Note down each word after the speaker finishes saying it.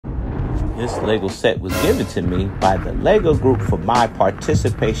This Lego set was given to me by the Lego group for my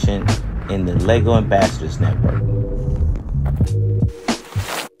participation in the Lego Ambassadors Network.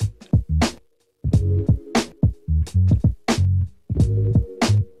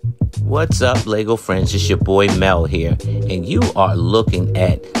 What's up, Lego friends? It's your boy Mel here, and you are looking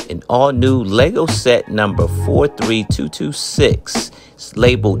at an all-new Lego set number 43226. It's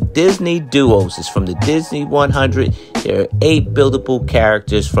labeled Disney Duos. It's from the Disney 100. There are 8 buildable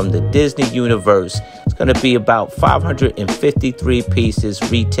characters from the Disney universe. It's going to be about 553 pieces,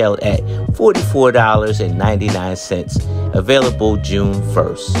 retailed at $44.99, available June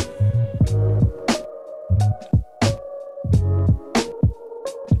 1st.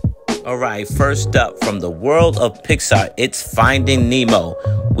 Alright, first up, from the world of Pixar, it's Finding Nemo.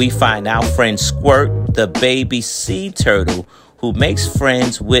 We find our friend Squirt, the baby sea turtle, who makes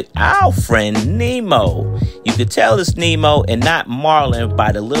friends with our friend Nemo. You could tell it's Nemo and not Marlin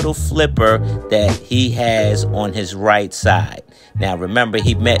by the little flipper that he has on his right side. Now remember,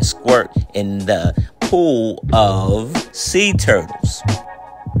 he met Squirt in the pool of sea turtles.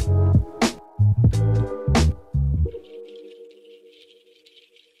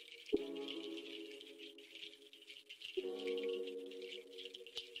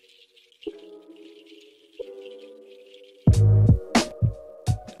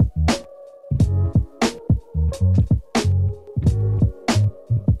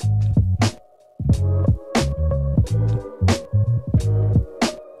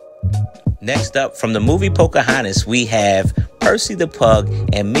 Next up, from the movie Pocahontas, we have Percy the pug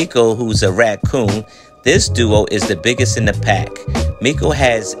and Meeko, who's a raccoon. This duo is the biggest in the pack. Meeko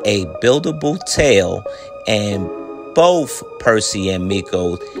has a buildable tail, and both Percy and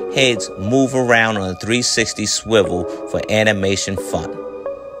Meeko's heads move around on a 360 swivel for animation fun.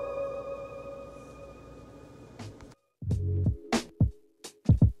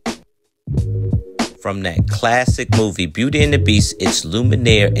 From that classic movie, Beauty and the Beast, it's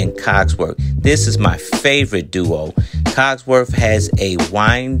Luminaire and Cogsworth. This is my favorite duo. Cogsworth has a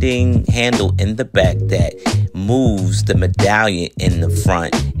winding handle in the back that moves the medallion in the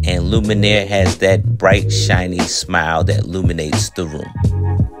front, and Luminaire has that bright, shiny smile that illuminates the room.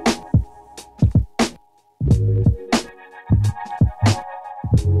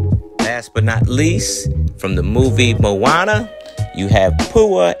 Last but not least, from the movie Moana, you have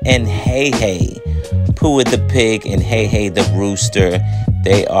Pua and Hey Hey. Pua the pig and Hey Hey the rooster.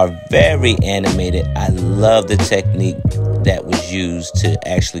 They are very animated. I love the technique that was used to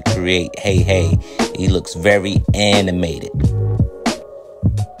actually create Hey Hey. He looks very animated.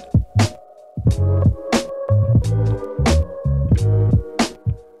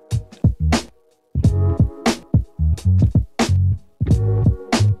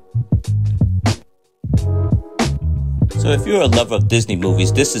 So if you're a lover of Disney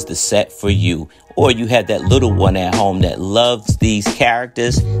movies, this is the set for you. Or you have that little one at home that loves these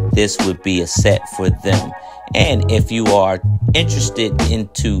characters, this would be a set for them. And if you are interested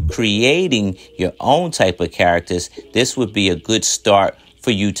into creating your own type of characters, this would be a good start for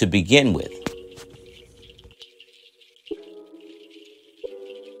you to begin with.